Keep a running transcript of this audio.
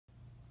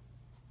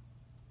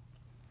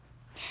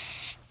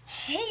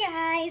Hey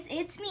guys,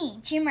 it's me,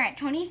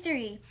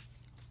 Gymrat23,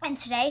 and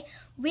today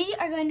we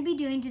are going to be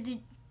doing the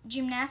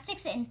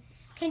Gymnastics and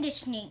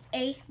Conditioning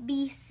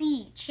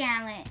ABC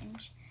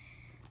Challenge.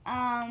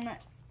 I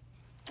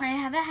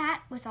have a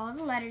hat with all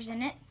the letters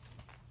in it,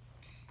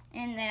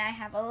 and then I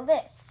have a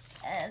list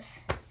of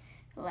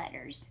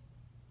letters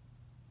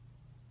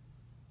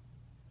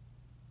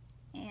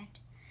and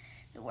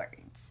the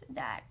words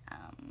that,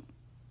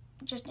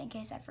 just in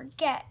case I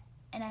forget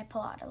and I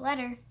pull out a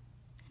letter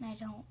and I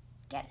don't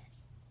get it.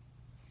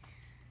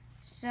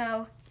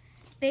 So,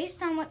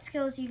 based on what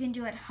skills you can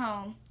do at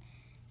home,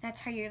 that's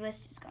how your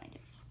list is going to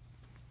be.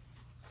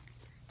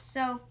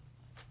 So,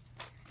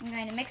 I'm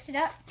going to mix it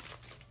up.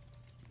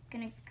 I'm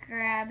going to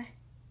grab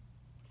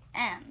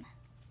M.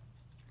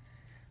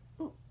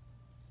 Ooh,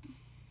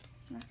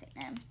 what's it,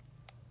 M?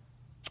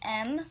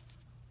 M.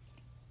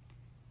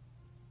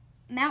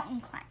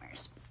 Mountain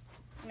climbers.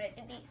 I'm going to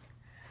do these.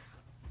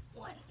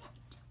 One.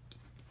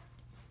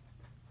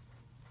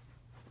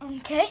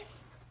 Okay.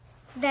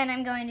 Then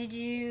I'm going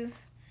to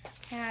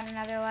add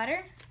another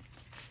letter.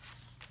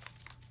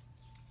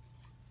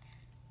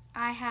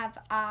 I have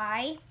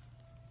I.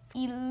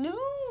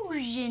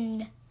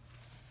 Illusion.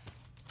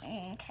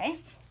 Okay.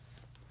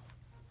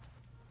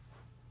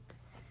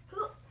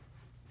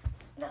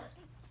 That was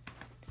me.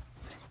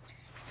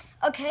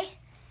 Okay.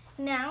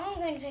 Now I'm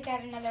going to pick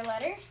out another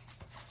letter.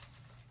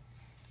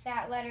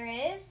 That letter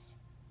is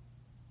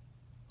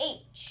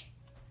H.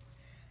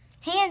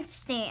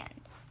 Handstand.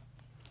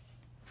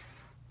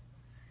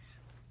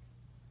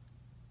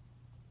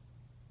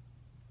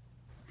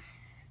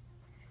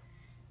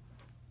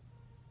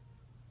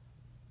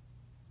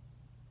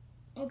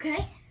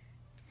 Okay,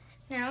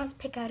 now let's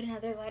pick out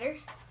another letter.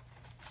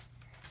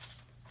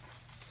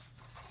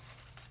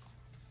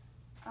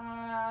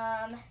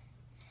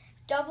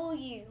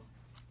 W.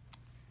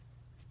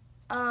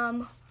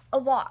 A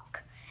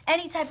walk.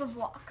 Any type of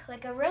walk,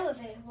 like a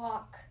releve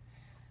walk,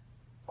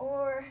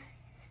 or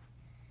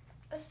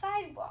a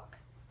sidewalk,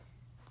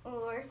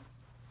 or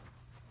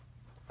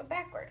a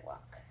backward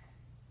walk.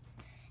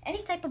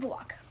 Any type of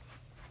walk.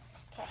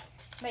 Okay,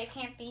 but it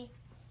can't be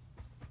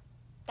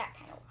that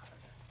kind of walk.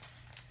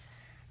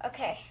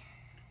 Okay.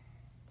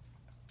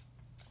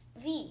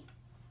 V.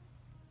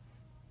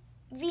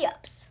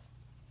 V-ups.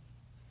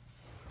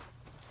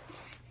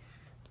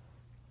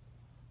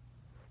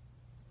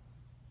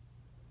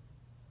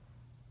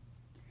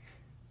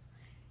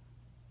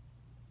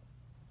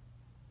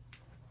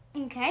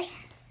 Okay.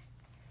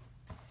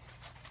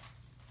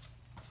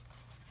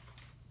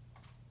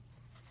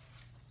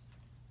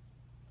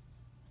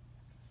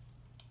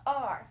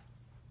 R.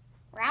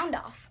 Round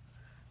off.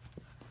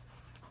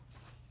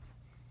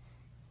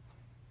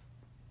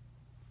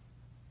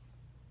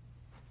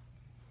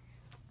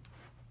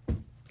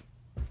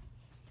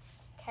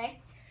 Okay,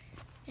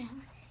 now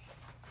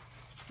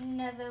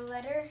another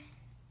letter,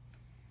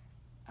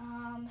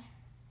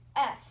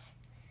 F,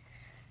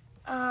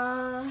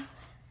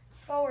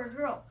 forward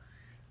roll.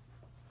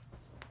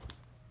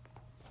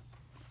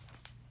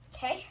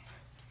 Okay,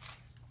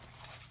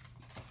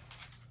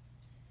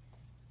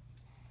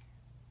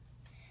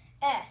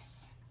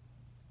 S,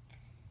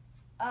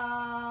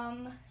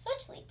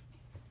 switch leap.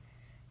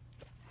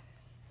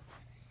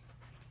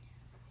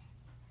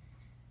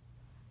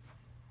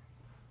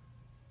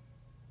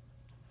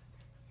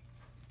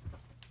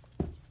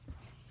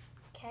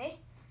 Okay,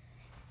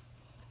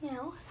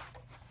 now,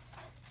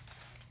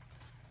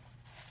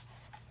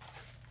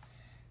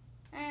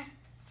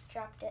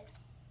 dropped it.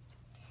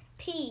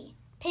 P,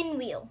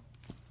 pinwheel.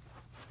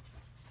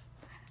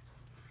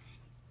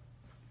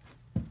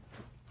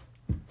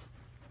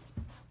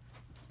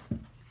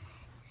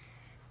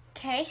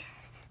 Okay,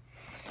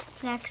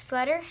 next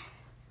letter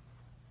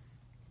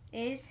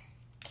is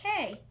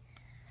K,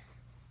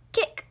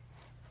 kick.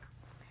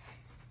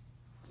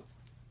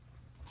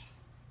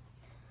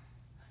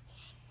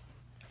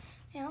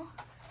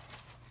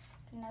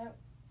 Now,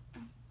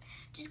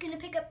 just gonna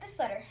pick up this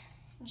letter,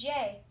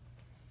 J,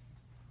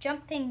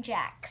 jumping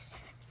jacks.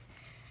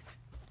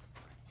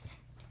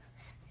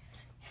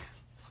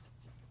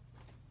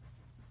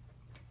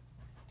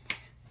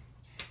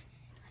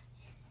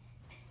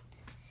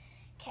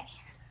 Okay.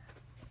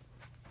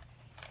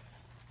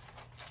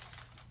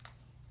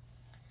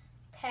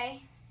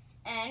 Okay,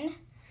 N,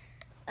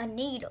 a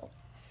needle.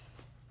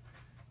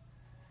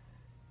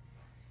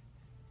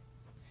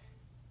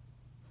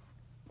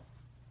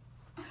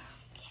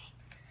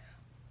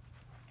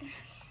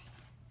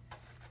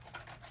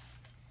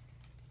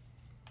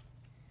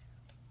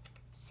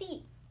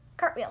 C,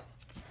 cartwheel.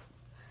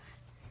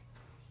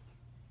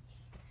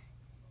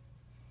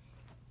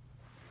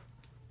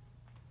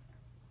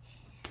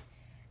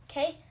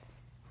 Okay,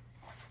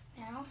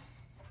 now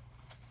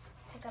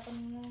pick up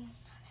another.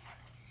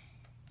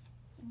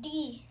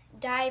 D,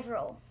 dive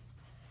roll.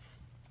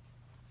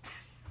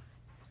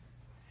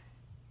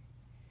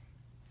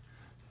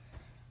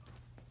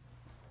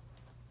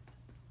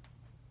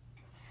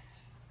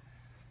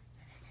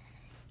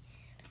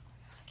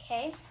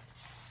 Okay,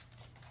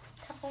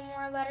 couple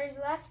more letters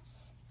left.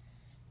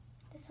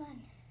 This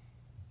one.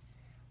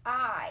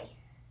 I.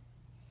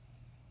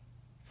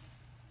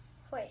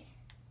 Wait.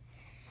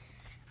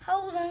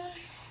 Hold on.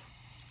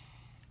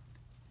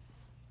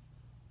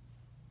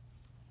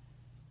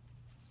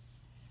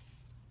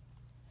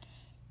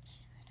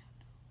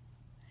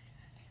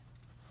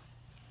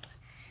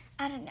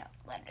 I don't know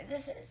what letter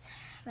this is,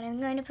 but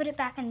I'm going to put it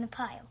back in the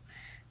pile.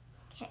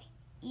 Okay,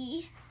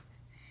 E,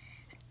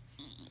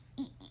 E,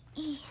 E, E,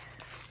 E.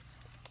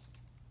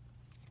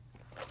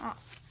 Oh.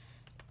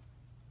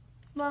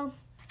 Well,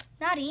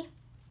 not E.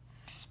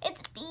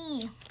 It's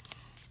B.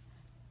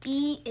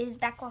 B is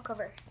back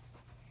walkover.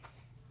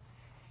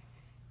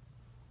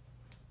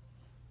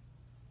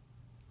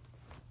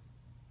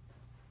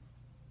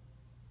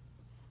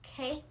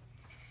 Okay,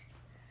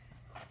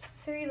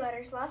 3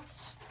 letters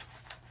left.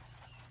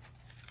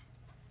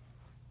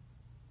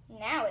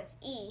 Now it's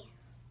E.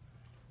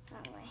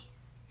 Wrong way.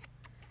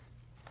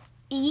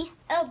 E,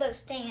 elbow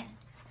stand.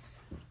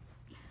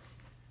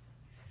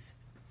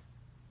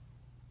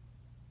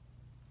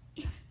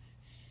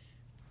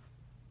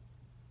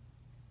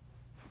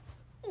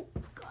 Oh,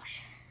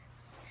 gosh.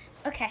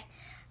 Okay,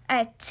 I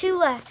have 2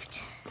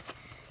 left.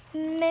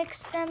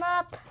 Mix them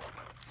up.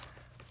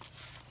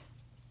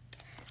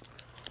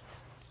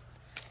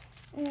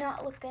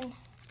 Not looking.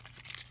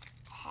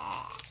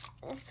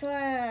 This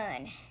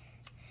one.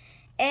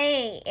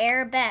 A,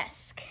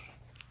 arabesque.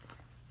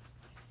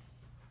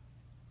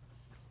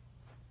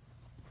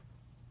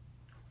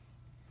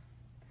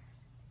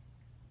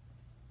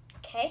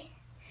 Okay.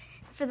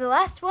 For the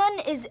last one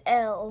is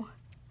L,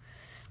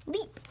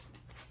 leap.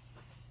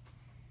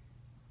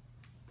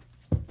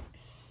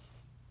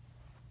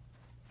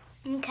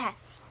 Okay.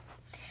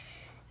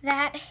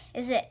 That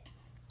is it.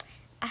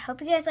 I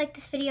hope you guys liked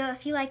this video.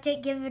 If you liked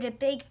it, give it a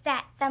big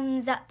fat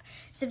thumbs up.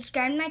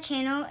 Subscribe to my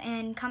channel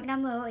and comment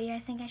down below what you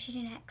guys think I should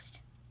do next.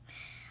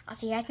 I'll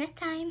see you guys next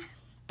time.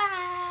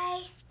 Bye.